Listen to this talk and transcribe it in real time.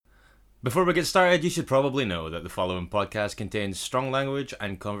Before we get started, you should probably know that the following podcast contains strong language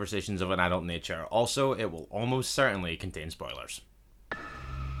and conversations of an adult nature. Also, it will almost certainly contain spoilers.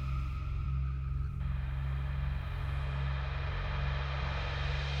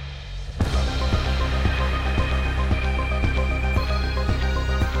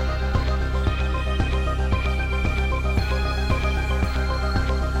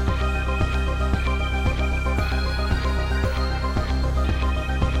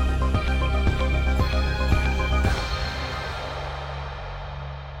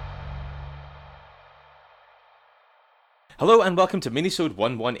 Hello and welcome to Minisode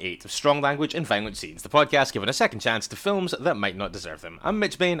 118 of Strong Language and Violent Scenes, the podcast giving a second chance to films that might not deserve them. I'm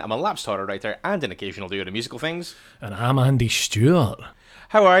Mitch Bain, I'm a lapsed horror writer and an occasional doer of musical things. And I'm Andy Stewart.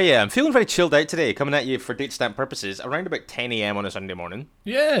 How are you? I'm feeling very chilled out today, coming at you for date stamp purposes around about 10 a.m. on a Sunday morning.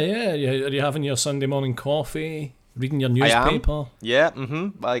 Yeah. Are you having your Sunday morning coffee? Reading your newspaper? Yeah,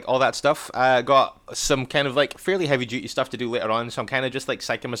 like all that stuff. Got some kind of like fairly heavy duty stuff to do later on, so I'm kind of just like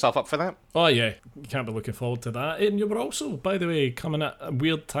psyching myself up for that. Oh yeah, you can't be looking forward to that. And you were also, by the way, coming at a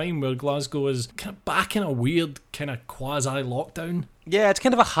weird time where Glasgow is kind of back in a weird kind of quasi-lockdown. Yeah, it's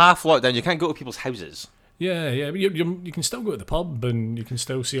kind of a half lockdown. You can't go to people's houses. Yeah, but you can still go to the pub and you can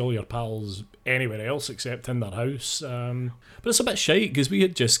still see all your pals anywhere else except in their house. But it's a bit shite because we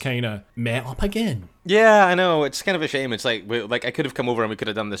had just kind of met up again. Yeah, I know. It's kind of a shame. It's like I could have come over and we could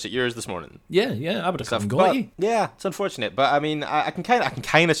have done this at yours this morning. Yeah, I would have come and got you. Yeah, it's unfortunate, but I mean, I can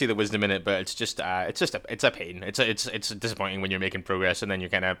kind of see the wisdom in it, but it's just a pain. It's disappointing when you're making progress and then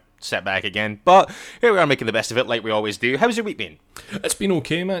you're kind of set back again. But here we are making the best of it, like we always do. How's your week been? It's been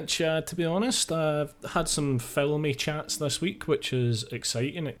okay, Mitch. To be honest, I've had some filmy chats this week, which is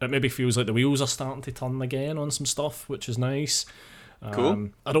exciting. It maybe feels like the wheels are starting to turn again on some stuff, which is nice. Cool.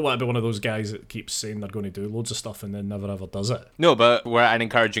 I don't want to be one of those guys that keeps saying they're going to do loads of stuff and then never ever does it. No, but we're at an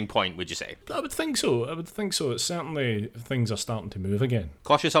encouraging point, would you say? I would think so. It's certainly things are starting to move again.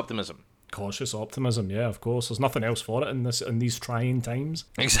 Cautious optimism. Cautious optimism, yeah, of course. There's nothing else for it in these trying times.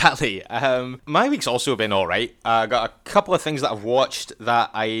 Exactly. My week's also been alright. I got a couple of things that I've watched that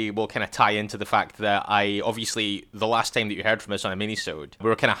I will kind of tie into the fact that obviously, the last time that you heard from us on a minisode, we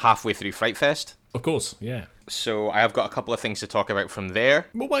were kind of halfway through Fright Fest. Of course, yeah. So I have got a couple of things to talk about from there.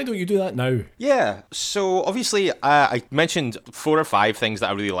 Well, why don't you do that now? Yeah, so obviously I mentioned 4 or 5 things that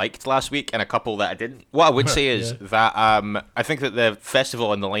I really liked last week and a couple that I didn't. What I would say is that I think that the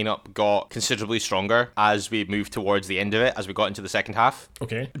festival and the lineup got considerably stronger as we moved towards the end of it, as we got into the second half.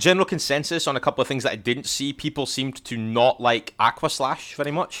 Okay. General consensus on a couple of things that I didn't see. People seemed to not like Aquaslash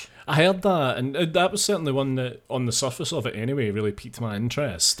very much. I heard that, and that was certainly one that, on the surface of it anyway, really piqued my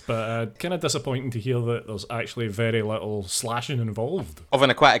interest. But kind of disappointing to hear that there's actually very little slashing involved. Of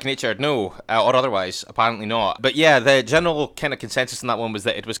an aquatic nature, no, or otherwise, apparently not. But yeah, the general kind of consensus on that one was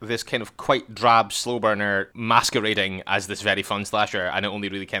that it was this kind of quite drab slow burner masquerading as this very fun slasher, and it only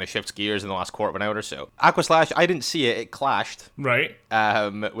really kind of shifts gears in the last quarter of an hour or so. Aquaslash, I didn't see it, it clashed. Right.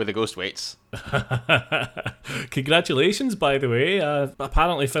 With the ghost weights. Congratulations, by the way.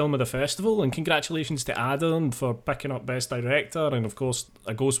 Apparently film of the festival, and congratulations to Adam for picking up Best Director, and of course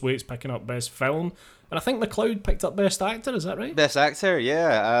A Ghost Waits picking up Best Film, and I think McLeod picked up Best Actor, is that right? Best Actor,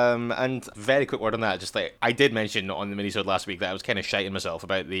 yeah. And very quick word on that, just like I did mention on the minisode last week that I was kind of shiting myself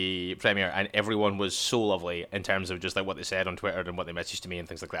about the premiere, and everyone was so lovely in terms of just like what they said on Twitter and what they messaged to me and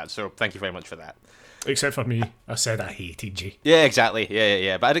things like that, so thank you very much for that. Except for me. I said I hated you. Yeah, exactly.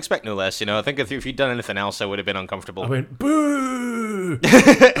 Yeah. But I'd expect no less, you know. I think if you'd done anything else, I would have been uncomfortable. I went, boo!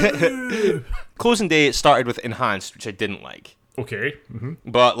 Boo! Closing day started with Enhanced, which I didn't like. Okay. Mm-hmm.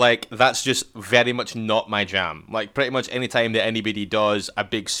 But, like, that's just very much not my jam. Like, pretty much any time that anybody does a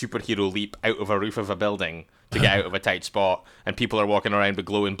big superhero leap out of a roof of a building to get out of a tight spot, and people are walking around with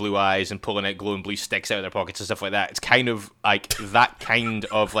glowing blue eyes and pulling out glowing blue sticks out of their pockets and stuff like that, it's kind of like that kind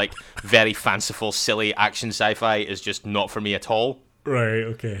of like very fanciful, silly action sci-fi is just not for me at all. Right,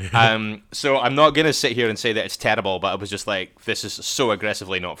 okay. So I'm not gonna sit here and say that it's terrible, but I was just like, this is so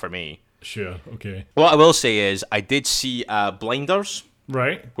aggressively not for me. Sure, okay. What I will say is I did see Blinders.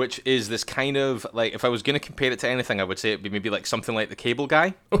 Right. Which is this kind of, like, if I was going to compare it to anything, I would say it'd be maybe like something like The Cable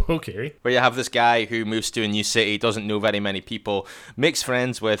Guy. Oh, okay. Where you have this guy who moves to a new city, doesn't know very many people, makes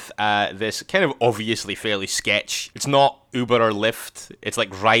friends with this kind of obviously fairly sketch. It's not Uber or Lyft. It's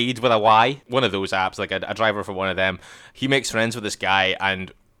like Ride with a Y. One of those apps, like a driver for one of them. He makes friends with this guy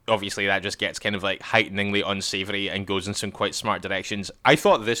and obviously that just gets kind of like heighteningly unsavory and goes in some quite smart directions. I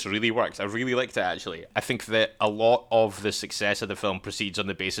thought this really worked. I really liked it, actually. I think that a lot of the success of the film proceeds on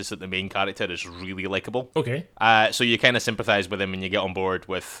the basis that the main character is really likable. Okay. So you kind of sympathize with him and you get on board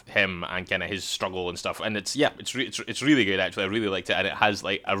with him and kind of his struggle and stuff. And it's really good, actually. I really liked it, and it has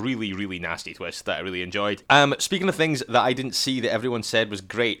like a really, really nasty twist that I really enjoyed. Speaking of things that I didn't see that everyone said was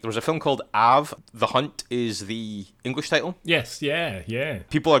great, there was a film called Av. The Hunt is the English title. Yes, yeah.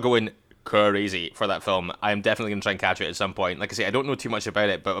 People are going crazy for that film. I'm definitely going to try and catch it at some point. Like I say, I don't know too much about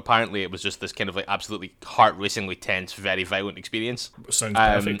it, but apparently it was just this kind of like absolutely heart-racingly tense, very violent experience. Sounds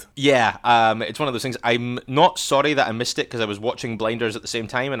perfect. Yeah, it's one of those things. I'm not sorry that I missed it because I was watching Blinders at the same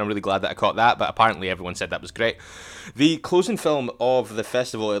time, and I'm really glad that I caught that, but apparently everyone said that was great. The closing film of the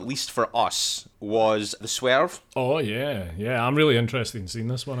festival, at least for us, was The Swerve. Oh, yeah. I'm really interested in seeing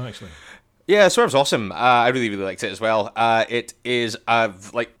this one, actually. Yeah, Swerve's awesome. I really, really liked it as well. It is a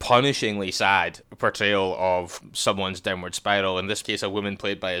like punishingly sad portrayal of someone's downward spiral. In this case, a woman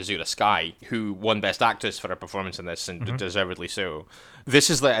played by Azura Sky, who won Best Actress for her performance in this, and deservedly so. This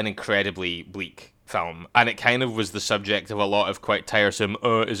is like an incredibly bleak film, and it kind of was the subject of a lot of quite tiresome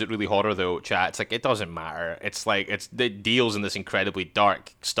is it really horror though chat. It's like, it doesn't matter. It's like it deals in this incredibly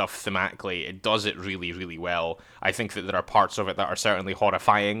dark stuff thematically. It does it really, really well. I think that there are parts of it that are certainly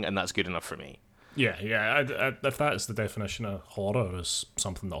horrifying, and that's good enough for me. Yeah. If that's the definition of horror, is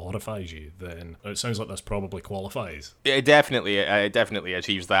something that horrifies you, then it sounds like this probably qualifies. It definitely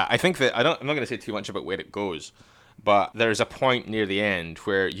achieves that. I think that I'm not going to say too much about where it goes, but there's a point near the end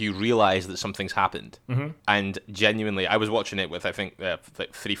where you realize that something's happened. And genuinely, I was watching it with, I think, like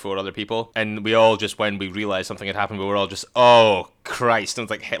 3-4 other people, and we all just, when we realized something had happened, we were all just, oh Christ, and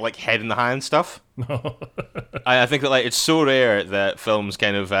it's like head in the hand stuff. I think that like it's so rare that films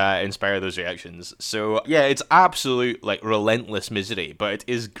kind of inspire those reactions. So yeah, it's absolute like relentless misery, but it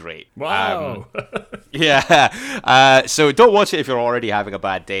is great. Wow. Yeah. So don't watch it if you're already having a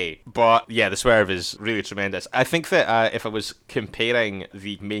bad day. But yeah, The Swerve is really tremendous. I think that if I was comparing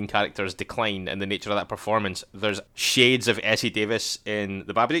the main character's decline and the nature of that performance, there's shades of Essie Davis in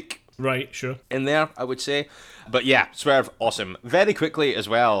The Babadook. Right, sure. In there, I would say. But yeah, Swerve, awesome. Very quickly as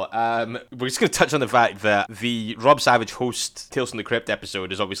well, we're just going to touch on the fact that the Rob Savage host Tales from the Crypt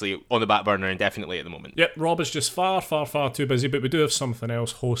episode is obviously on the back burner indefinitely at the moment. Yep, Rob is just far too busy, but we do have something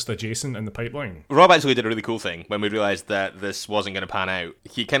else host adjacent in the pipeline. Rob actually did a really cool thing when we realised that this wasn't going to pan out.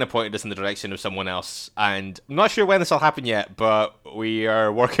 He kind of pointed us in the direction of someone else, and I'm not sure when this will happen yet, but we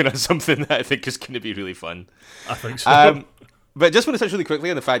are working on something that I think is going to be really fun. I think so. But just want to touch really quickly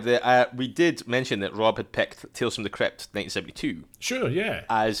on the fact that we did mention that Rob had picked Tales from the Crypt 1972. Sure, yeah.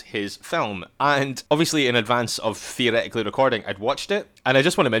 As his film. And obviously in advance of theoretically recording, I'd watched it. And I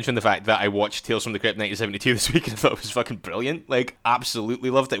just want to mention the fact that I watched Tales from the Crypt 1972 this week and I thought it was fucking brilliant. Like, absolutely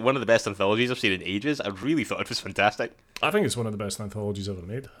loved it. One of the best anthologies I've seen in ages. I really thought it was fantastic. I think it's one of the best anthologies ever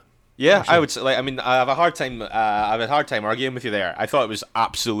made. Yeah, actually. I would say, like, I mean, I have a hard time arguing with you there. I thought it was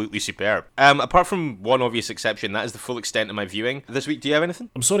absolutely superb. Apart from one obvious exception, that is the full extent of my viewing this week. Do you have anything?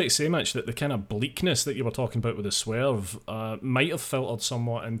 I'm sorry to say, Mitch, that the kind of bleakness that you were talking about with The Swerve might have filtered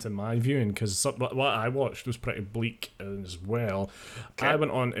somewhat into my viewing, because what I watched was pretty bleak as well. Okay. I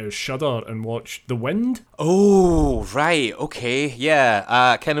went on to Shudder and watched The Wind. Oh, right, okay,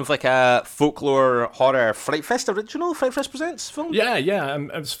 yeah. Kind of like a folklore horror Fright Fest original, Fright Fest Presents film? Yeah.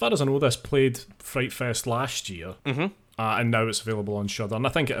 As far as I know, this played Fright Fest last year, and now it's available on Shudder, and I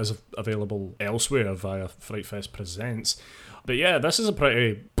think it is available elsewhere via Fright Fest Presents. But yeah, this is a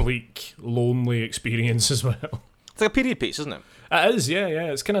pretty bleak, lonely experience as well. It's like a period piece, isn't it? It is, yeah.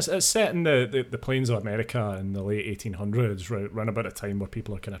 It's set in the plains of America in the late 1800s, around about a time where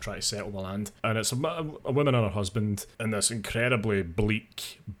people are kind of trying to settle the land. And it's a woman and her husband in this incredibly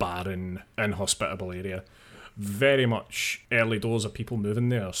bleak, barren, inhospitable area. Very much early doors of people moving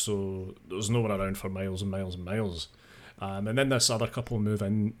there, so there's no one around for miles and miles and miles. And then this other couple move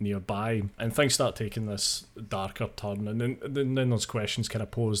in nearby, and things start taking this darker turn. And then there's questions kind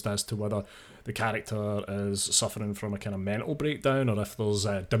of posed as to whether the character is suffering from a kind of mental breakdown or if there's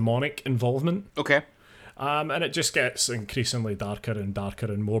demonic involvement. Okay. And it just gets increasingly darker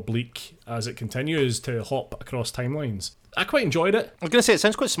and more bleak as it continues to hop across timelines. I quite enjoyed it. I was going to say, it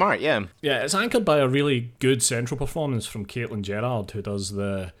sounds quite smart, yeah. Yeah, it's anchored by a really good central performance from Caitlin Gerard, who does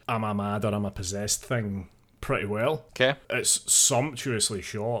the am I mad or am I possessed thing pretty well. Okay. It's sumptuously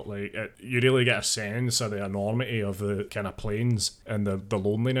shot. Like, you really get a sense of the enormity of the kind of plains and the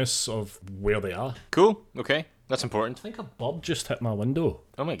loneliness of where they are. Cool, okay. That's important. I think a bird just hit my window.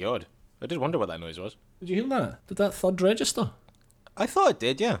 Oh my god. I did wonder what that noise was. Did you hear that? Did that thud register? I thought it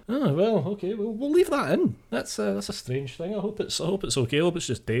did, yeah. Oh, well, okay, we'll leave that in. That's a strange thing. I hope it's okay. I hope it's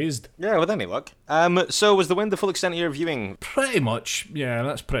just dazed. Yeah, with any luck. So was The Wind the full extent of your viewing? Pretty much, yeah,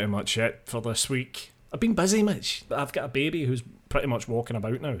 that's pretty much it for this week. I've been busy, Mitch. I've got a baby who's pretty much walking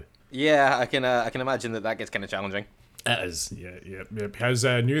about now. Yeah, I can imagine that gets kind of challenging. It is, yeah. His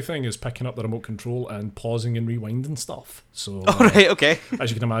new thing is picking up the remote control and pausing and rewinding stuff. So, Right, okay.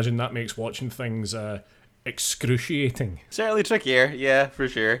 As you can imagine, that makes watching things excruciating. Certainly trickier, yeah, for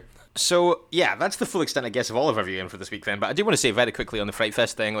sure. So, yeah, that's the full extent, I guess, of all of our viewing for this week then. But I do want to say very quickly on the Fright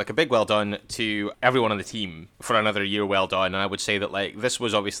Fest thing, like, a big well done to everyone on the team for another year well done. And I would say that, like, this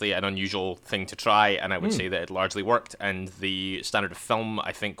was obviously an unusual thing to try, and I would say that it largely worked. And the standard of film,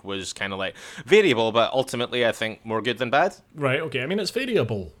 I think, was kind of, like, variable, but ultimately, I think, more good than bad. Right, okay. I mean, it's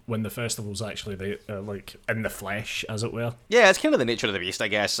variable when the festival's actually, like, in the flesh, as it were. Yeah, it's kind of the nature of the beast, I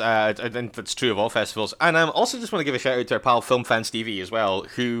guess. I think that's true of all festivals. And I also just want to give a shout out to our pal Film Fan Stevie as well,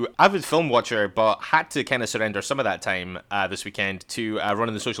 who avid film watcher, but had to kind of surrender some of that time this weekend to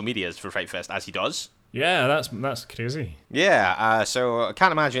running the social medias for Fright Fest, as he does. Yeah, that's crazy. Yeah, so I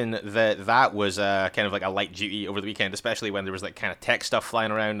can't imagine that was kind of like a light duty over the weekend, especially when there was like kind of tech stuff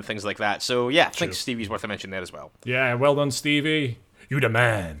flying around and things like that. So yeah, I think Stevie's worth a mention there as well. Yeah, well done, Stevie. You the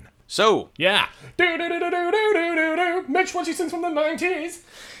man. So yeah, Mitch wants you since from the 90s.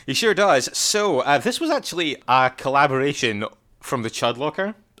 He sure does. So this was actually a collaboration from the Chud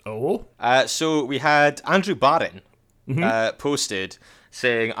Locker. Oh. So we had Andrew Barron posted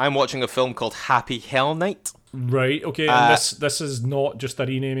saying, "I'm watching a film called Happy Hell Night." Right, okay, and this is not just a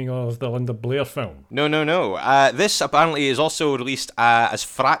renaming of the Linda Blair film. No. This apparently is also released as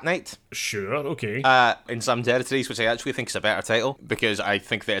Frat Night. Sure, okay. In some territories, which I actually think is a better title, because I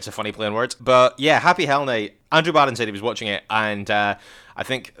think that it's a funny play on words. But yeah, Happy Hell Night. Andrew Barron said he was watching it, and I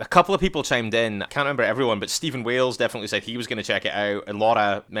think a couple of people chimed in. I can't remember everyone, but Stephen Wales definitely said he was going to check it out, and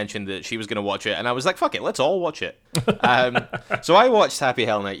Laura mentioned that she was going to watch it, and I was like, fuck it, let's all watch it. So I watched Happy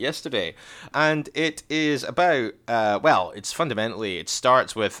Hell Night yesterday, and it is about, it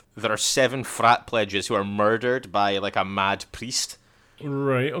starts with there are 7 frat pledges who are murdered by like a mad priest.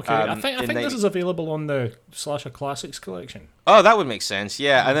 Right, okay. I think this is available on the Slasher Classics collection. Oh, that would make sense,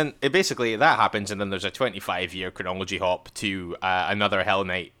 yeah. And then that happens, and then there's a 25-year chronology hop to another Hell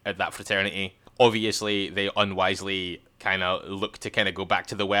Night at that fraternity. Obviously, they unwisely kind of look to kind of go back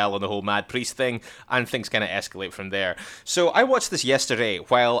to the well on the whole mad priest thing, and things kind of escalate from there. So I watched this yesterday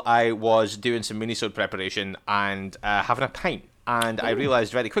while I was doing some minisode preparation and having a pint. And I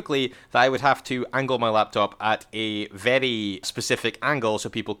realised very quickly that I would have to angle my laptop at a very specific angle so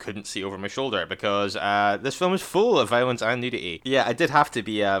people couldn't see over my shoulder, because this film is full of violence and nudity. Yeah, I did have to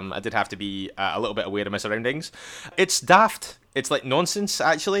be a little bit aware of my surroundings. It's daft. It's like nonsense,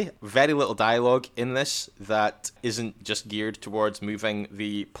 actually. Very little dialogue in this that isn't just geared towards moving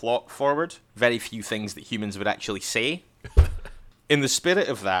the plot forward. Very few things that humans would actually say. In the spirit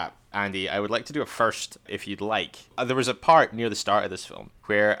of that, Andy, I would like to do a first, if you'd like. There was a part near the start of this film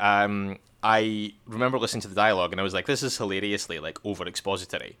where I remember listening to the dialogue and I was like, this is hilariously like over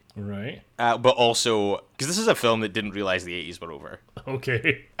expository. Right. But also, because this is a film that didn't realize the 80s were over.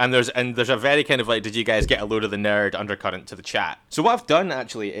 Okay. And there's a very kind of like, did you guys get a load of the nerd undercurrent to the chat? So what I've done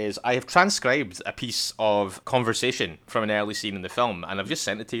actually is I have transcribed a piece of conversation from an early scene in the film, and I've just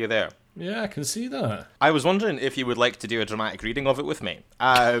sent it to you there. Yeah, I can see that. I was wondering if you would like to do a dramatic reading of it with me,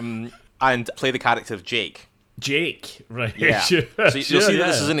 and play the character of Jake. Jake, right? Yeah. Sure, So you'll see that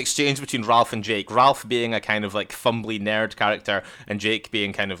this is an exchange between Ralph and Jake. Ralph being a kind of like fumbly nerd character, and Jake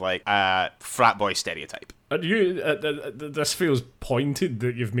being kind of like a frat boy stereotype. And this feels pointed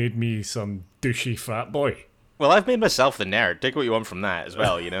that you've made me some douchey frat boy. Well, I've made myself the nerd. Take what you want from that as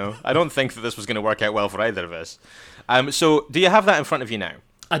well, you know? I don't think that this was going to work out well for either of us. So do you have that in front of you now?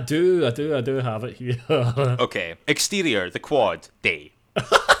 I do have it here. Okay. Exterior, the quad, day.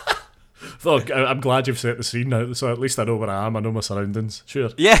 Look, I'm glad you've set the scene now, so at least I know where I am, I know my surroundings. Sure.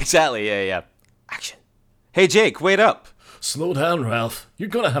 Yeah, exactly, yeah. Action. Hey, Jake, wait up. Slow down, Ralph. You're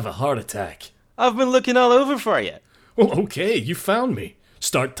gonna have a heart attack. I've been looking all over for you. Well, okay, you found me.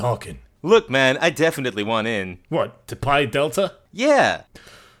 Start talking. Look, man, I definitely want in. What, to Pi Delta? Yeah.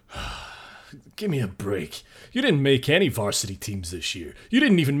 Give me a break. You didn't make any varsity teams this year. You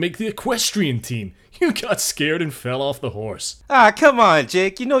didn't even make the equestrian team. You got scared and fell off the horse. Ah, come on,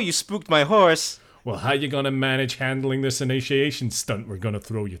 Jake. You know you spooked my horse. Well, how you gonna manage handling this initiation stunt we're gonna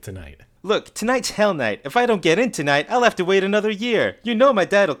throw you tonight? Look, tonight's Hell Night. If I don't get in tonight, I'll have to wait another year. You know my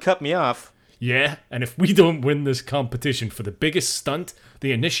dad'll cut me off. Yeah, and if we don't win this competition for the biggest stunt,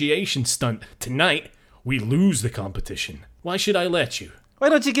 the initiation stunt, tonight, we lose the competition. Why should I let you? Why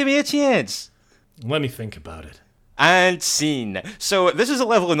don't you give me a chance? Let me think about it. And scene. So this is a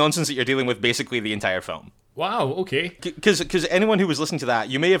level of nonsense that you're dealing with basically the entire film. Wow, okay. Because anyone who was listening to that,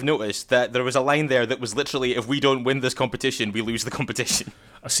 you may have noticed that there was a line there that was literally, if we don't win this competition, we lose the competition.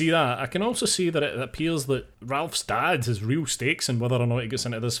 I see that. I can also see that it appears that Ralph's dad has real stakes in whether or not he gets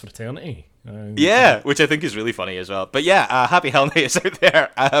into this fraternity. Yeah, which I think is really funny as well. But yeah, happy Hell Night is out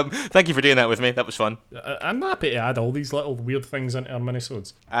there. Thank you for doing that with me. That was fun. I'm happy to add all these little weird things into our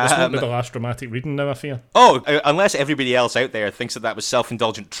minisodes. This won't be the last dramatic reading now, I fear. Oh, unless everybody else out there thinks that was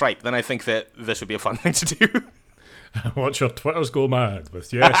self-indulgent tripe, then I think that this would be a fun thing to do. Watch your Twitters go mad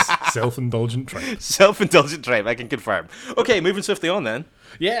with, yes, self-indulgent tripe. Self-indulgent tripe, I can confirm. Okay, moving swiftly on then.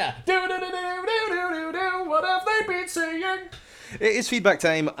 Yeah. What have they been saying? It is feedback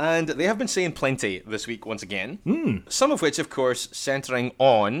time, and they have been saying plenty this week once again. Some of which, of course, centering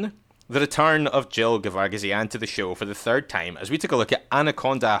on the return of Jill Gevargizian to the show for the third time, as we took a look at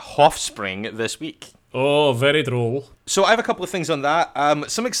Anaconda Hofspring this week. Oh, very droll. So I have a couple of things on that.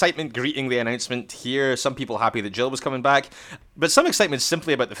 Some excitement greeting the announcement here. Some people happy that Jill was coming back. But some excitement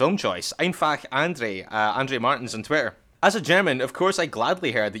simply about the film choice. Einfach Andre Martins on Twitter. As a German, of course I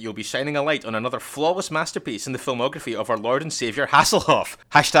gladly heard that you'll be shining a light on another flawless masterpiece in the filmography of our Lord and Saviour Hasselhoff.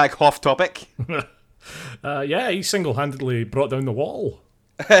 Hashtag Hoff topic. Yeah, he single-handedly brought down the wall.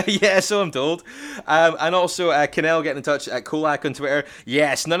 Yeah, so I'm told. And also, Canel getting in touch at Kolak on Twitter.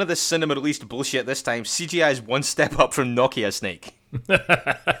 Yes, none of this cinema released bullshit this time. CGI is one step up from Nokia Snake.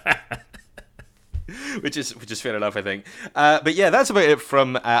 which is fair enough, I think. But yeah, that's about it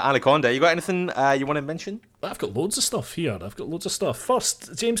from Anaconda. You got anything you want to mention? I've got loads of stuff here.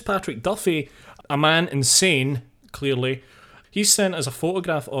 First, James Patrick Duffy, a man insane, clearly. He sent us a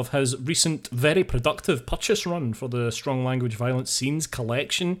photograph of his recent, very productive purchase run for the Strong Language Violent Scenes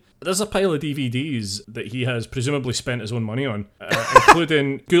collection. There's a pile of DVDs that he has presumably spent his own money on,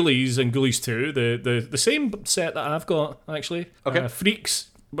 including Ghoulies and Ghoulies 2, the same set that I've got, actually. Okay. Freaks,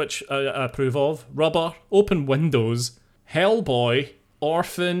 which I approve of. Rubber, Open Windows, Hellboy,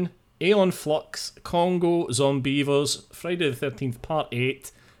 Orphan, Aeon Flux, Congo, Zombievers, Friday the 13th Part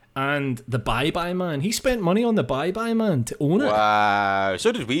 8, and The Bye-Bye Man. He spent money on The Bye-Bye Man to own it. Wow.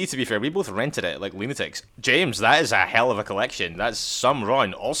 So did we, to be fair. We both rented it like lunatics. James, that is a hell of a collection. That's some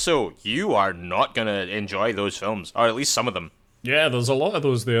run. Also, you are not going to enjoy those films, or at least some of them. Yeah, there's a lot of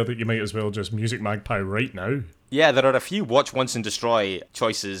those there that you might as well just Music Magpie right now. Yeah, there are a few watch once and destroy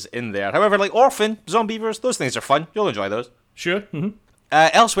choices in there. However, like Orphan, Zombievers, those things are fun. You'll enjoy those. Sure. Mm-hmm.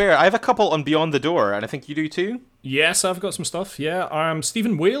 Elsewhere, I have a couple on Beyond the Door, and I think you do too. Yes, I've got some stuff, yeah.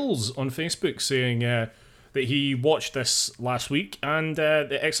 Stephen Wales on Facebook saying that he watched this last week, and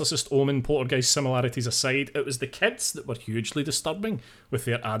the Exorcist, Omen, Poltergeist similarities aside, it was the kids that were hugely disturbing with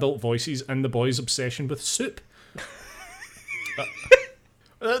their adult voices and the boys' obsession with soup.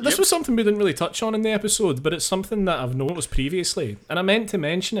 This was something we didn't really touch on in the episode, but it's something that I've noticed previously, and I meant to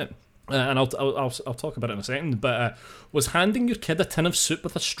mention it. And I'll talk about it in a second, but was handing your kid a tin of soup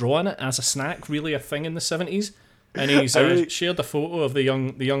with a straw in it as a snack really a thing in the 70s? And he's shared a photo of the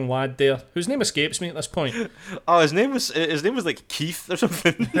young lad there, whose name escapes me at this point. Oh, his name was like Keith or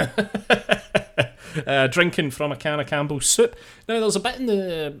something. Drinking from a can of Campbell's soup. Now, there's a bit in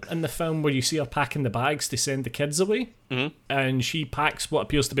the film where you see her packing the bags to send the kids away, and she packs what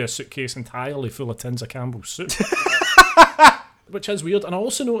appears to be a suitcase entirely full of tins of Campbell's soup. Which is weird. And I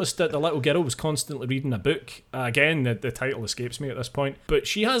also noticed that the little girl was constantly reading a book. Again, the title escapes me at this point. But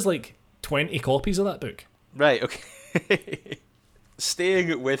she has like 20 copies of that book. Right, okay.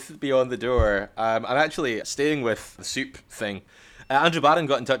 Staying with Beyond the Door, I'm actually staying with the soup thing. Andrew Barron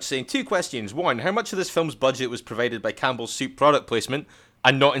got in touch saying 2 questions. 1, how much of this film's budget was provided by Campbell's Soup product placement?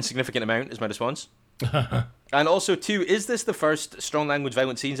 A not insignificant amount is my response. And also 2, is this the first Strong Language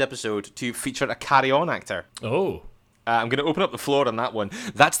Violent Scenes episode to feature a carry-on actor? Oh. I'm going to open up the floor on that one.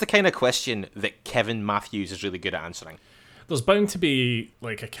 That's the kind of question that Kevin Matthews is really good at answering. There's bound to be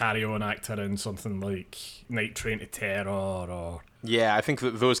like a carry-on actor in something like Night Train to Terror or... Yeah, I think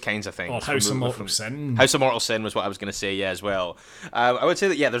that those kinds of things. Or House of Mortal Sin. House of Mortal Sin was what I was going to say, yeah, as well. I would say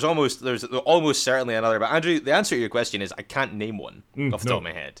that, yeah, there's almost certainly another. But Andrew, the answer to your question is I can't name one off the top of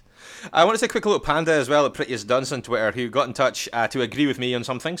my head. I want to say a quick hello to Panda as well at Prettiest Dunce on Twitter, who got in touch to agree with me on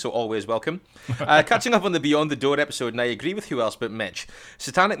something, so always welcome. Catching up on the Beyond the Door episode, and I agree with who else but Mitch.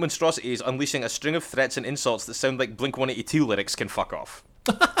 Satanic monstrosities unleashing a string of threats and insults that sound like Blink-182 lyrics can fuck off.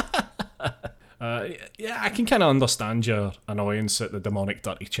 Yeah, I can kind of understand your annoyance at the demonic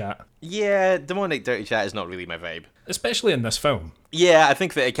dirty chat. Yeah, demonic dirty chat is not really my vibe. Especially in this film. Yeah, I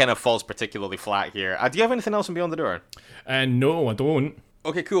think that it kind of falls particularly flat here. Do you have anything else on Beyond the Door? No, I don't.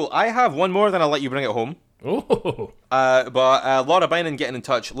 Okay, cool. I have one more, then I'll let you bring it home. Oh, But Laura Bynan getting in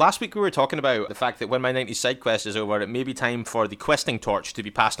touch. Last week we were talking about the fact that when my 90s side quest is over, it may be time for the questing torch to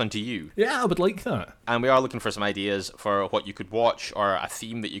be passed on to you. yeah, I would like that. And we are looking for some ideas for what you could watch or a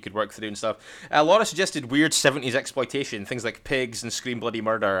theme that you could work through and stuff. Laura suggested weird 70s exploitation, things like Pigs and Scream Bloody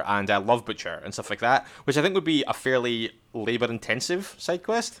Murder and Love Butcher and stuff like that, which I think would be a fairly labour-intensive side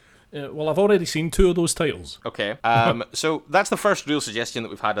quest. Well, I've already seen 2 of those titles. Okay. So that's the first real suggestion that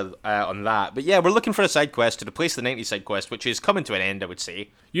we've had on that. But yeah, we're looking for a side quest to replace the 90s side quest, which is coming to an end, I would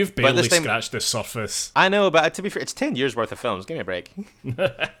say. You've barely scratched the surface. I know, but to be fair, it's 10 years worth of films. Give me a break.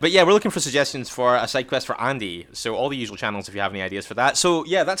 But yeah, we're looking for suggestions for a side quest for Andy. So all the usual channels if you have any ideas for that. So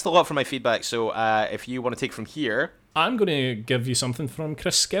yeah, that's the lot for my feedback. So if you want to take from here... I'm going to give you something from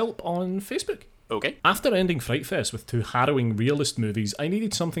Chris Skelp on Facebook. Okay. After ending Fright Fest with 2 harrowing realist movies, I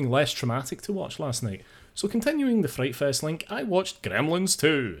needed something less traumatic to watch last night. So continuing the Fright Fest link, I watched Gremlins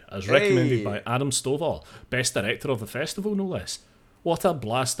 2, as recommended by Adam Stovall, best director of the festival no less. What a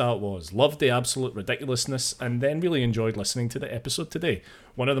blast that was. Loved the absolute ridiculousness and then really enjoyed listening to the episode today.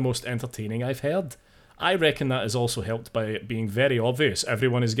 One of the most entertaining I've heard. I reckon that is also helped by it being very obvious.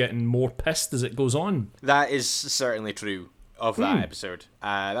 Everyone is getting more pissed as it goes on. That is certainly true. Of that episode,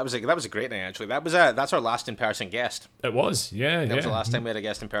 that was a great night actually. That's our last in-person guest. It was, yeah. That was the last time we had a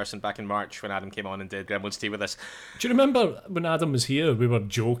guest in person back in March when Adam came on and did Gremlins 2 with us. Do you remember when Adam was here? We were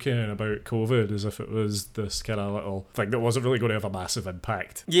joking about COVID as if it was this kind of little thing that wasn't really going to have a massive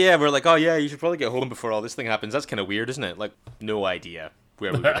impact. Yeah, we're like, oh yeah, you should probably get home before all this thing happens. That's kind of weird, isn't it? Like, no idea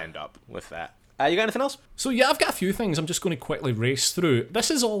where we would end up with that. You got anything else? So yeah, I've got a few things I'm just going to quickly race through.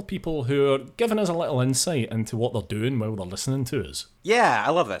 This is all people who are giving us a little insight into what they're doing while they're listening to us. Yeah, I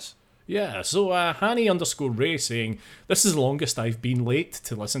love this. Yeah, so Hanny_Ray saying, this is the longest I've been late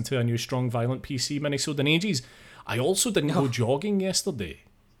to listen to a new Strong Violent PC minisode in ages. I also didn't go jogging yesterday.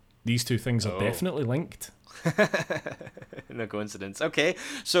 These 2 things are definitely linked. No coincidence. Okay,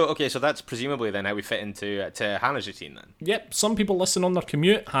 so that's presumably then how we fit into Hannah's routine then. Yep, some people listen on their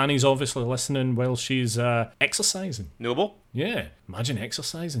commute. Hanny's obviously listening while she's exercising. Noble. Yeah, imagine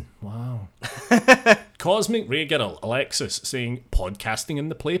exercising. Wow. Cosmic Ray Girl, Alexis, saying, podcasting in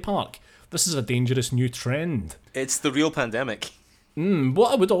the play park. This is a dangerous new trend. It's the real pandemic.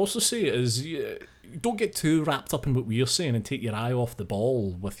 What I would also say is, don't get too wrapped up in what we're saying and take your eye off the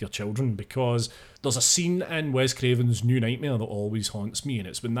ball with your children, because there's a scene in Wes Craven's New Nightmare that always haunts me, and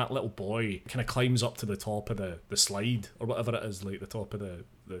it's when that little boy kind of climbs up to the top of the slide, or whatever it is, like the top of the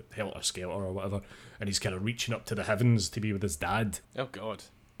Helter Skelter or whatever, and he's kind of reaching up to the heavens to be with his dad. Oh, God.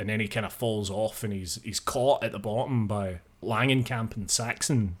 And then he kind of falls off, and he's caught at the bottom by Langenkamp and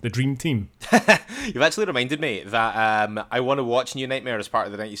Saxon, the dream team. You've actually reminded me that I want to watch New Nightmare as part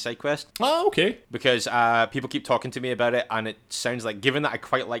of the 90s side quest. Oh, okay. Because people keep talking to me about it, and it sounds like, given that I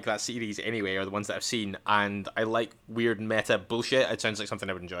quite like that series anyway, or the ones that I've seen, and I like weird meta bullshit, it sounds like something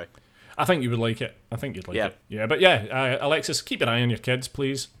I would enjoy. I think you would like it. I think you'd like it. Yeah, but yeah, Alexis, keep an eye on your kids,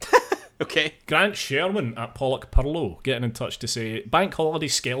 please. Okay. Grant Sherwin at Pollock Purlow getting in touch to say, Bank Holiday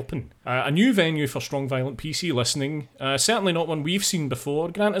Skelpin, a new venue for Strong Violent PC listening, certainly not one we've seen before.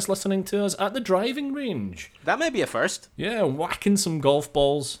 Grant is listening to us at the driving range. That might be a first. Yeah, whacking some golf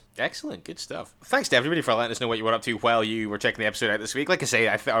balls. Excellent, good stuff. Thanks to everybody for letting us know what you were up to while you were checking the episode out this week. Like I say,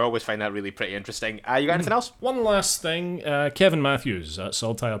 I always find that really pretty interesting. You got anything else? One last thing, Kevin Matthews at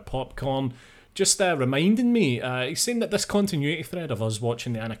Saltire Popcorn, just reminding me, he's saying that this continuity thread of us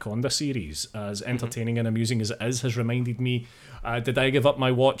watching the Anaconda series, as entertaining and amusing as it is, has reminded me, did I give up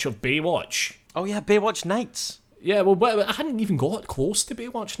my watch of Baywatch? Oh yeah, Baywatch Nights. Yeah, well, I hadn't even got close to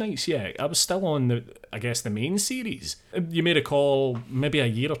Baywatch Nights yet. I was still on, the main series. You may recall, maybe a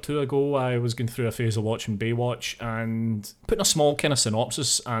year or 2 ago, I was going through a phase of watching Baywatch and putting a small kind of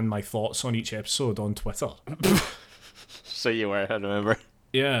synopsis and my thoughts on each episode on Twitter. So you were, I remember.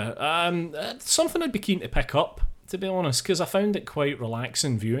 Yeah, something I'd be keen to pick up, to be honest, because I found it quite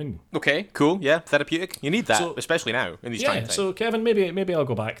relaxing viewing. Okay, cool, yeah, therapeutic. You need that, especially now, in these times. Yeah, so Kevin, maybe I'll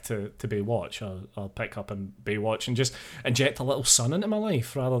go back to Baywatch. I'll pick up on Baywatch and just inject a little sun into my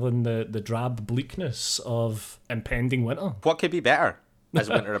life rather than the drab bleakness of impending winter. What could be better as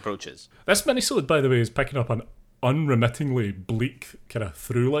winter approaches? This minisode, by the way, is picking up an unremittingly bleak kind of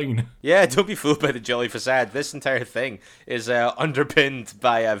through line. Yeah, don't be fooled by the jolly facade. This entire thing is underpinned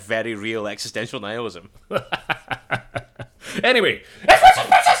by a very real existential nihilism. Anyway,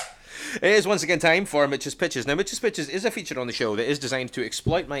 it is once again time for Mitch's Pitches. Now, Mitch's Pitches is a feature on the show that is designed to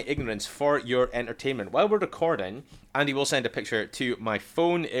exploit my ignorance for your entertainment. While we're recording, Andy will send a picture to my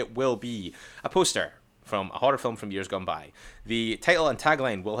phone. It will be a poster from a horror film from years gone by. The title and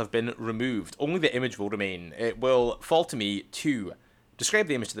tagline will have been removed. Only the image will remain. It will fall to me to describe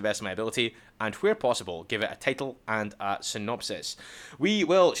the image to the best of my ability, and where possible, give it a title and a synopsis. We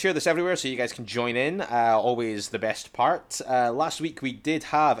will share this everywhere so you guys can join in, always the best part. Last week we did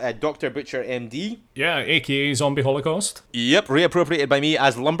have Dr. Butcher MD. Yeah, aka Zombie Holocaust. Yep, reappropriated by me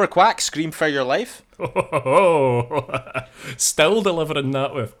as Lumberquack, Scream for Your Life. Still delivering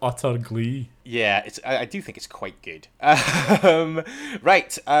that with utter glee. Yeah, I do think it's quite good.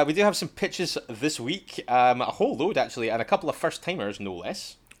 Right, we do have some pitches this week, a whole load actually, and a couple of first-timers, no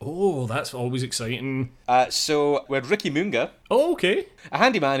less. Oh, that's always exciting. So, we had Ricky Moonga. Oh, okay. A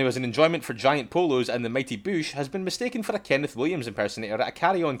handyman who has an enjoyment for giant polos and the mighty bush has been mistaken for a Kenneth Williams impersonator at a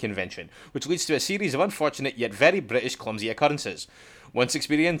carry-on convention, which leads to a series of unfortunate yet very British clumsy occurrences. Once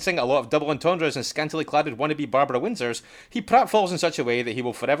experiencing a lot of double entendres and scantily cladded wannabe Barbara Windsors, he pratfalls in such a way that he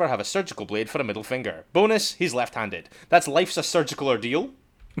will forever have a surgical blade for a middle finger. Bonus, he's left-handed. That's life's a surgical ordeal.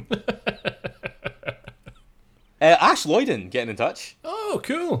 Ash Lloyden getting in touch. Oh,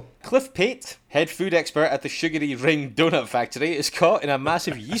 cool. Cliff Pate, head food expert at the Sugary Ring Donut Factory, is caught in a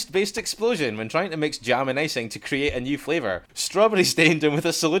massive yeast-based explosion when trying to mix jam and icing to create a new flavour. Strawberry stained and with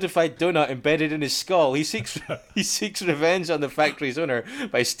a solidified donut embedded in his skull, he seeks revenge on the factory's owner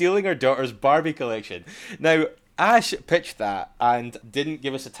by stealing her daughter's Barbie collection. Now, Ash pitched that and didn't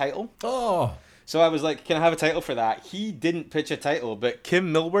give us a title. Oh. So I was like, can I have a title for that? He didn't pitch a title, but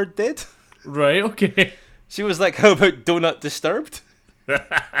Kim Millward did. Right, okay. She was like, how about Donut Disturbed?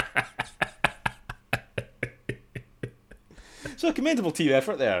 So a commendable team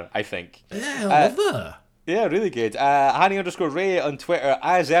effort there, I think. Yeah, I love that. Yeah, really good. Hanny_Ray on Twitter,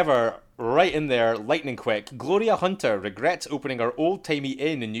 as ever, right in there, lightning quick. Gloria Hunter regrets opening her old-timey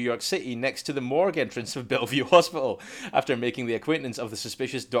inn in New York City next to the morgue entrance of Bellevue Hospital after making the acquaintance of the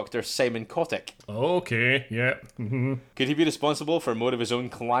suspicious Dr. Simon Kotick. Okay, yeah. Mm-hmm. Could he be responsible for more of his own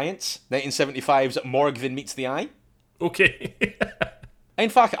clients? 1975's Morgue Then Meets the Eye? Okay.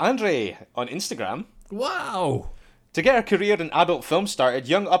 In fact, Andre on Instagram. Wow. To get her career in adult film started,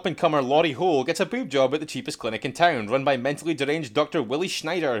 young up-and-comer Laurie Hole gets a boob job at the cheapest clinic in town, run by mentally deranged Dr. Willie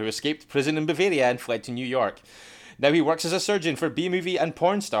Schneider, who escaped prison in Bavaria and fled to New York. Now he works as a surgeon for B-movie and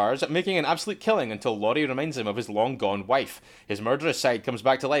porn stars, making an absolute killing until Laurie reminds him of his long-gone wife. His murderous side comes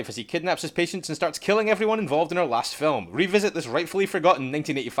back to life as he kidnaps his patients and starts killing everyone involved in her last film. Revisit this rightfully forgotten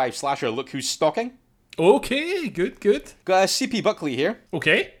 1985 slasher Look Who's Stalking. Okay, good. Got C.P. Buckley here.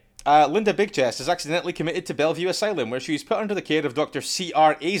 Okay. Linda Bigchest is accidentally committed to Bellevue Asylum, where she is put under the care of Dr.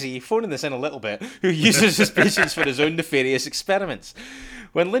 C.R. Azy, phoning this in a little bit, who uses his patients for his own nefarious experiments.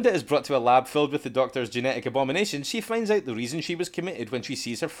 When Linda is brought to a lab filled with the doctor's genetic abominations, she finds out the reason she was committed when she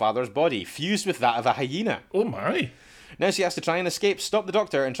sees her father's body, fused with that of a hyena. Oh my. Now she has to try and escape, stop the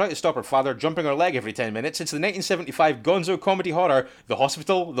doctor, and try to stop her father jumping her leg every 10 minutes. It's the 1975 gonzo comedy horror, The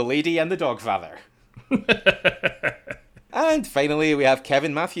Hospital, The Lady and the Dogfather. And finally, we have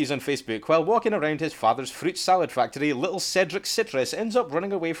Kevin Matthews on Facebook. While walking around his father's fruit salad factory, little Cedric Citrus ends up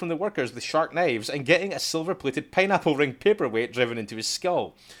running away from the workers with sharp knives and getting a silver-plated pineapple ring paperweight driven into his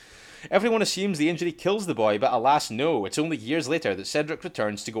skull. Everyone assumes the injury kills the boy, but alas no, it's only years later that Cedric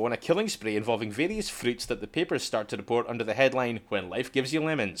returns to go on a killing spree involving various fruits that the papers start to report under the headline, When Life Gives You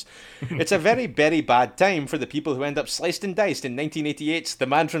Lemons. It's a very, very bad time for the people who end up sliced and diced in 1988's The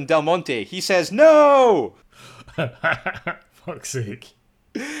Man from Del Monte. He says no! Fuck's sake.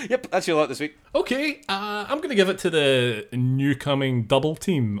 Yep, that's your lot this week. Okay, I'm going to give it to the new-coming double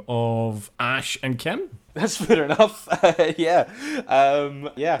team of Ash and Kim. That's fair enough. Yeah,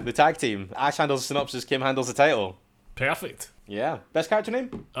 the tag team. Ash handles the synopsis, Kim handles the title. Perfect. Yeah. Best character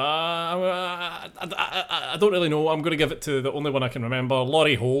name? I don't really know. I'm going to give it to the only one I can remember,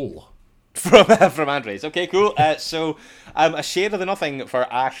 Laurie Hole. From Andres. Okay, cool. So a share of the nothing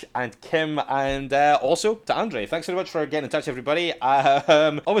for Ash and Kim, and also to Andre. Thanks very much for getting in touch, everybody.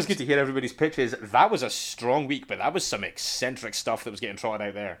 Always good to hear everybody's pitches. That was a strong week, but that was some eccentric stuff that was getting trotted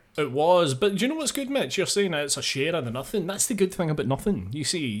out there. It was, but do you know what's good, Mitch? You're saying that it's a share of the nothing. That's the good thing about nothing. You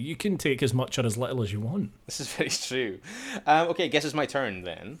see, you can take as much or as little as you want. This is very true. Okay, guess it's my turn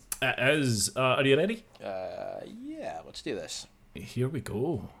then. It is. Are you ready? Yeah, let's do this. Here we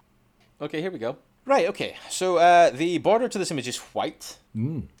go. Okay, here we go. Right, okay. So the border to this image is white.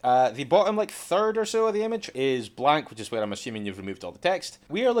 The bottom, third or so of the image is blank, which is where I'm assuming you've removed all the text.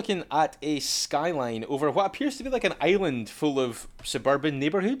 We are looking at a skyline over what appears to be like an island full of suburban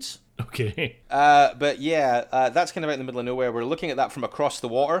neighborhoods. Okay. But yeah, that's kind of out in the middle of nowhere. We're looking at that from across the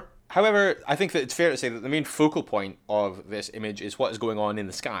water. However, I think that it's fair to say that the main focal point of this image is what is going on in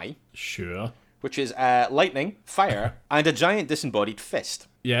the sky. Sure. Which is lightning, fire, and a giant disembodied fist.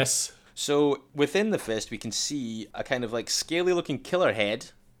 Yes. So within the fist, we can see a kind of scaly looking killer head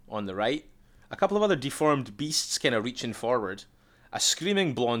on the right, a couple of other deformed beasts kind of reaching forward, a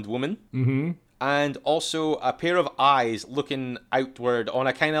screaming blonde woman, and also a pair of eyes looking outward on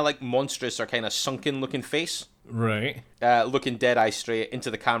a kind of like monstrous or kind of sunken looking face. Right. Looking dead eye straight into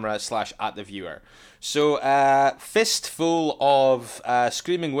the camera / at the viewer. So, fistful of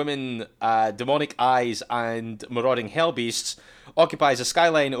screaming women, demonic eyes, and marauding hell beasts occupies a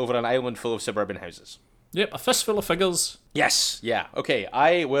skyline over an island full of suburban houses. Yep, a fistful of figures. Yes, yeah. Okay,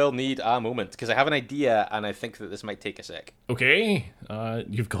 I will need a moment, because I have an idea, and I think that this might take a sec. Okay,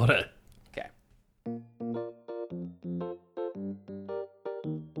 you've got it. Okay.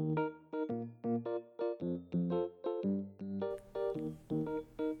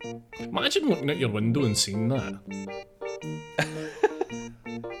 Imagine looking out your window and seeing that.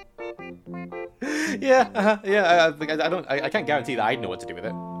 Yeah. I can't guarantee that I'd know what to do with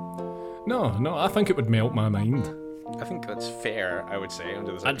it. No, I think it would melt my mind. I think that's fair, I would say,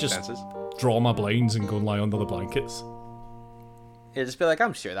 under the I'd just circumstances. draw my blinds and go and lie under the blankets. Yeah, just be like,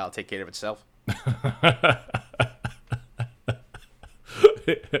 I'm sure that'll take care of itself.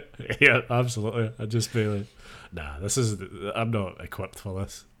 Yeah, absolutely. I'd just be like, nah, I'm not equipped for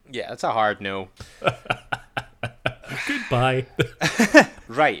this. Yeah, that's a hard no. Goodbye.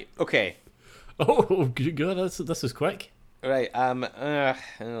 Right, okay. Oh, good. This is quick. Right,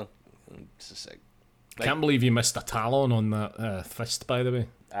 just a sec. Can't believe you missed a talon on that fist, by the way.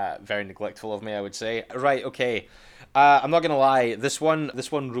 Very neglectful of me, I would say. Right, okay. I'm not gonna lie. This one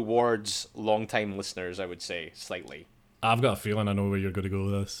rewards long-time listeners, I would say, slightly. I've got a feeling I know where you're going to go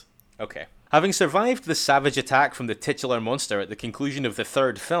with this. Okay. Having survived the savage attack from the titular monster at the conclusion of the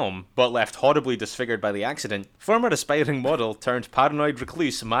third film, but left horribly disfigured by the accident, former aspiring model turned paranoid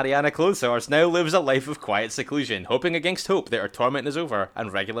recluse Mariana Clotheshorse now lives a life of quiet seclusion, hoping against hope that her torment is over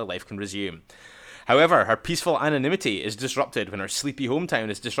and regular life can resume. However, her peaceful anonymity is disrupted when her sleepy hometown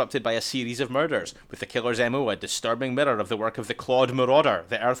is disrupted by a series of murders, with the killer's MO a disturbing mirror of the work of the Clawed Marauder,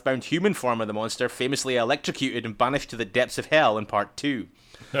 the earthbound human form of the monster famously electrocuted and banished to the depths of hell in Part 2.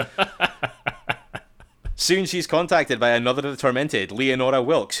 Soon she's contacted by another of the tormented, Leonora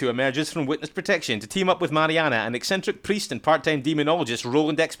Wilkes, who emerges from witness protection to team up with Mariana, an eccentric priest and part-time demonologist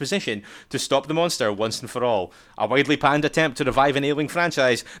Roland Exposition, to stop the monster once and for all. A widely panned attempt to revive an ailing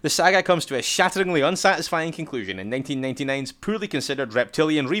franchise, the saga comes to a shatteringly unsatisfying conclusion in 1999's poorly considered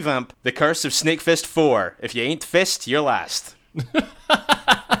reptilian revamp, The Curse of Snake Fist 4. If you ain't fist, you're last.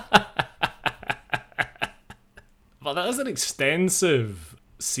 Well, that is an extensive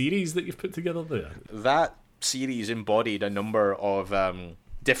series that you've put together there. That series embodied a number of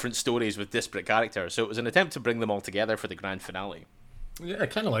different stories with disparate characters, so it was an attempt to bring them all together for the grand finale. Yeah,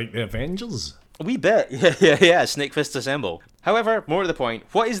 kind of like the Avengers. A wee bit. Yeah, Snake Fists Assemble. However, more to the point,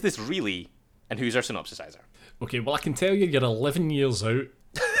 what is this really, and who's our synopsisizer? Okay, well, I can tell you're 11 years out.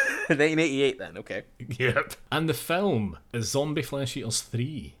 1988 then, okay. Yep. And the film is Zombie Flesh Eaters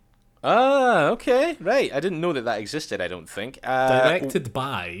 3. Ah, okay, right. I didn't know that existed, I don't think. Directed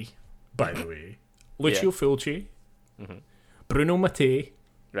by the way, Lucio Fulci, Bruno Mattei,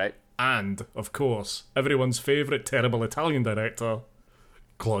 right, and, of course, everyone's favourite terrible Italian director,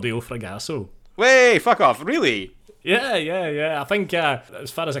 Claudio Fragasso. Way, fuck off, really? Yeah. I think,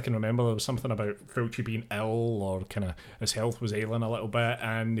 as far as I can remember, there was something about Fulci being ill, or kind of his health was ailing a little bit,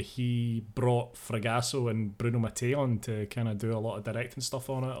 and he brought Fragasso and Bruno Mattei on to kind of do a lot of directing stuff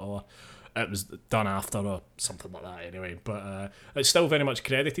on it, or it was done after, or something like that anyway. But it's still very much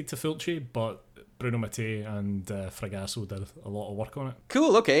credited to Fulci, but Bruno Mattei and Fragasso did a lot of work on it.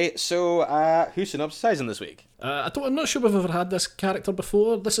 Cool, okay, so who's synopsising this week? I'm not sure we've ever had this character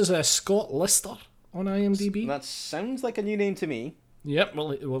before. This is Scott Lister on IMDb. That sounds like a new name to me. Yep,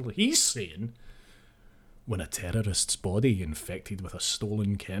 well, he's saying, when a terrorist's body infected with a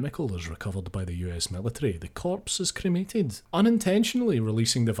stolen chemical is recovered by the US military, the corpse is cremated, unintentionally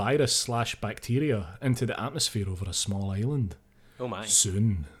releasing the virus/bacteria into the atmosphere over a small island. Oh my.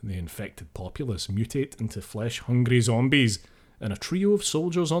 Soon, the infected populace mutate into flesh-hungry zombies, and a trio of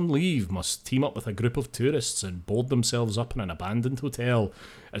soldiers on leave must team up with a group of tourists and board themselves up in an abandoned hotel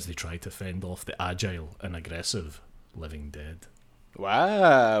as they try to fend off the agile and aggressive living dead.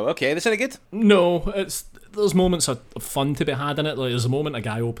 Wow, okay, this any good? No, there's moments of fun to be had in it. Like, there's a moment a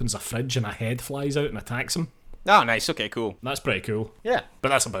guy opens a fridge and a head flies out and attacks him. Oh, nice, okay, cool. That's pretty cool. Yeah. But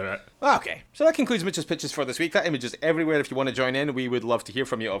that's about it. Okay, so that concludes Mitch's Pitches for this week. That image is everywhere if you want to join in. We would love to hear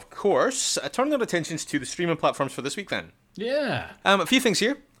from you, of course. Turning our attentions to the streaming platforms for this week then. Yeah. A few things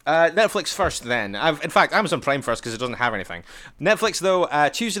here. Netflix first then. In fact, Amazon Prime first because it doesn't have anything. Netflix though,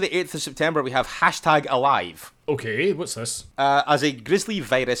 Tuesday the 8th of September we have #Alive. Okay, what's this? As a grisly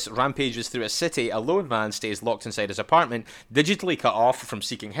virus rampages through a city, a lone man stays locked inside his apartment, digitally cut off from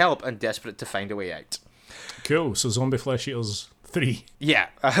seeking help and desperate to find a way out. Cool, so Zombie Flesh Eaters 3. Yeah,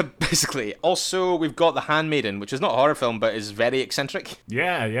 basically. Also, we've got The Handmaiden, which is not a horror film, but is very eccentric.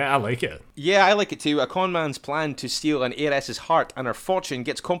 Yeah, I like it. Yeah, I like it too. A conman's plan to steal an heiress's heart and her fortune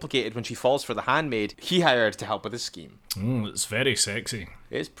gets complicated when she falls for the handmaid he hired to help with his scheme. It's very sexy.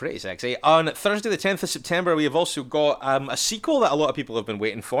 It's pretty sexy. On Thursday the 10th of September, we have also got a sequel that a lot of people have been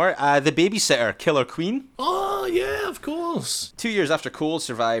waiting for. The Babysitter, Killer Queen. Oh, yeah, of course. 2 years after Cole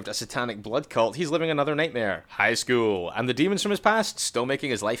survived a satanic blood cult, he's living another nightmare. High school. And the demons from his past still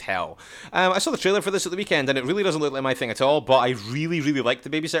making his life hell. I saw the trailer for this at the weekend, and it really doesn't look like my thing at all, but I really, really like The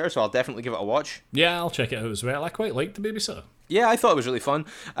Babysitter, so I'll definitely give it a watch. Yeah, I'll check it out as well. I quite like The Babysitter. Yeah, I thought it was really fun.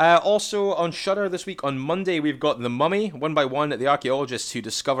 Also, on Shudder this week, on Monday, we've got The Mummy. One by one, the archaeologists who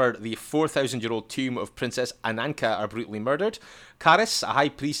discovered the 4,000-year-old tomb of Princess Ananka are brutally murdered. Karis, a high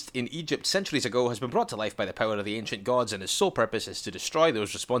priest in Egypt centuries ago, has been brought to life by the power of the ancient gods, and his sole purpose is to destroy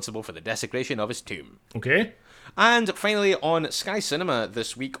those responsible for the desecration of his tomb. Okay. And finally, on Sky Cinema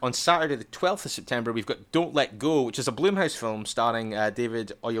this week, on Saturday the 12th of September, we've got Don't Let Go, which is a Blumhouse film starring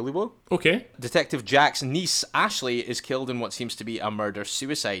David Oyelowo. Okay. Detective Jack's niece, Ashley, is killed in what seems to be a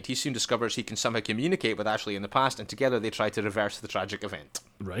murder-suicide. He soon discovers he can somehow communicate with Ashley in the past, and together they try to reverse the tragic event.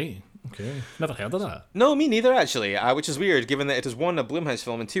 Right. Okay. Never heard of that. No, me neither, actually, which is weird, given that it is one, a Blumhouse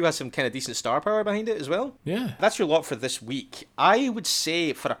film, and two, has some kind of decent star power behind it as well. Yeah. That's your lot for this week. I would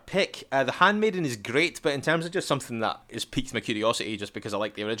say, for a pick, The Handmaiden is great, but in terms of just something that has piqued my curiosity just because I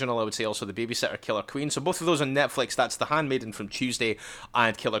like the original, I would say also The Babysitter, Killer Queen. So both of those on Netflix. That's The Handmaiden from Tuesday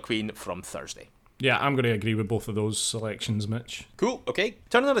and Killer Queen from Thursday. Yeah, I'm going to agree with both of those selections, Mitch. Cool, okay.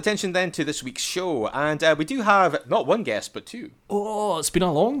 Turning our attention then to this week's show, and we do have not one guest, but two. Oh, it's been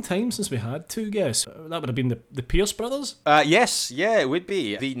a long time since we had two guests. That would have been the Pierce brothers? Yes, yeah, it would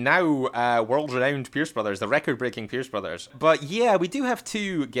be. The now world-renowned Pierce brothers, the record-breaking Pierce brothers. But yeah, we do have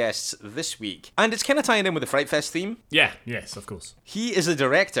two guests this week, and it's kind of tying in with the Fright Fest theme. Yeah, yes, of course. He is the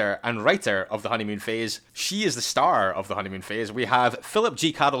director and writer of The Honeymoon Phase. She is the star of The Honeymoon Phase. We have Philip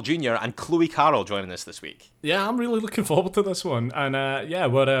G. Carroll Jr. and Chloe Carroll joining us this week. Yeah, I'm really looking forward to this one. And yeah,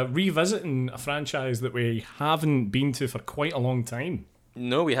 we're revisiting a franchise that we haven't been to for quite a long time.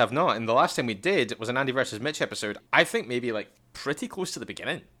 No, we have not. And the last time we did was an Andy vs. Mitch episode. I think maybe like pretty close to the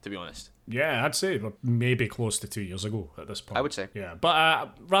beginning, to be honest. Yeah, I'd say we're maybe close to 2 years ago at this point. I would say. Yeah,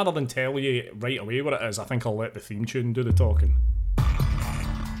 but rather than tell you right away what it is, I think I'll let the theme tune do the talking.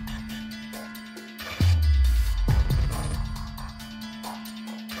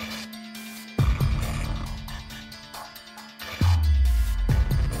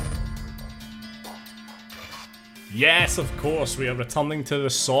 Yes, of course, we are returning to the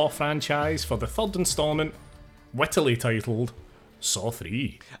Saw franchise for the third installment, wittily titled Saw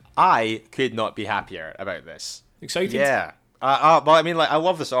 3. I could not be happier about this. Excited? Yeah. But I mean, like, I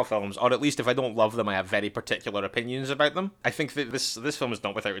love the Saw films, or at least if I don't love them, I have very particular opinions about them. I think that this film is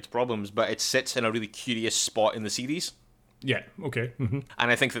not without its problems, but it sits in a really curious spot in the series. Yeah, okay. Mm-hmm. And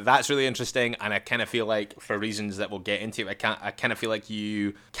I think that that's really interesting, and I kind of feel like, for reasons that we'll get into, I kind of feel like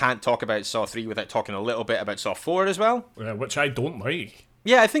you can't talk about Saw 3 without talking a little bit about Saw 4 as well. Which I don't like.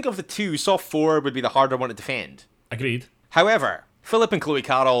 Yeah, I think of the two, Saw 4 would be the harder one to defend. Agreed. However, Philip and Chloe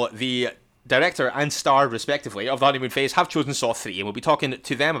Carroll, the director and star, respectively, of The Honeymoon Phase, have chosen Saw 3, and we'll be talking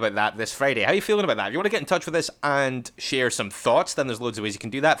to them about that this Friday. How are you feeling about that? If you want to get in touch with us and share some thoughts, then there's loads of ways you can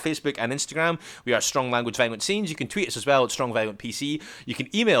do that. Facebook and Instagram, we are Strong Language Violent Scenes. You can tweet us as well at Strong Violent PC. You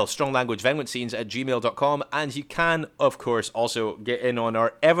can email stronglanguageviolentscenes@gmail.com, and you can, of course, also get in on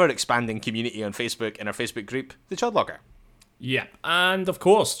our ever-expanding community on Facebook and our Facebook group, The Chud Locker. Yeah, and of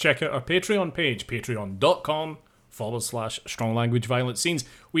course, check out our Patreon page, patreon.com/Strong Language Violent Scenes.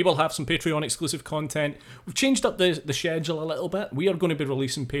 We will have some Patreon exclusive content. We've changed up the schedule a little bit. We are going to be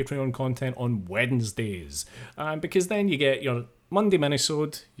releasing Patreon content on Wednesdays, because then you get your Monday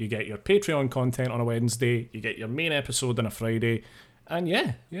minisode, you get your Patreon content on a Wednesday, you get your main episode on a Friday, and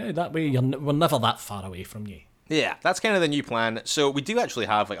yeah, that way we're never that far away from you. Yeah, that's kind of the new plan. So we do actually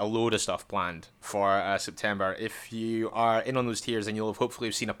have like a load of stuff planned for September. If you are in on those tiers, then you'll have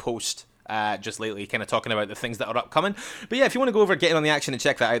hopefully seen a post just lately kind of talking about the things that are upcoming. But yeah, if you want to go over, get in on the action and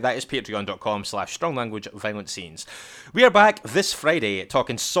check that out, that is patreon.com/stronglanguageviolent-scenes. We are back this Friday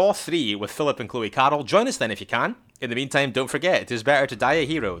talking Saw 3 with Philip and Chloe Carroll. Join us then if you can. In the meantime, don't forget, it is better to die a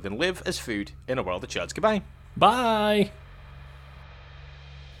hero than live as food in a world of chuds. Goodbye. Bye!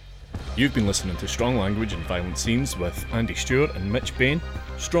 You've been listening to Strong Language and Violent Scenes with Andy Stewart and Mitch Bain.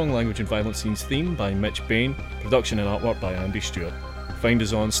 Strong Language and Violent Scenes theme by Mitch Bain. Production and artwork by Andy Stewart. Find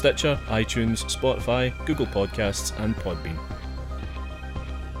us on Stitcher, iTunes, Spotify, Google Podcasts and Podbean.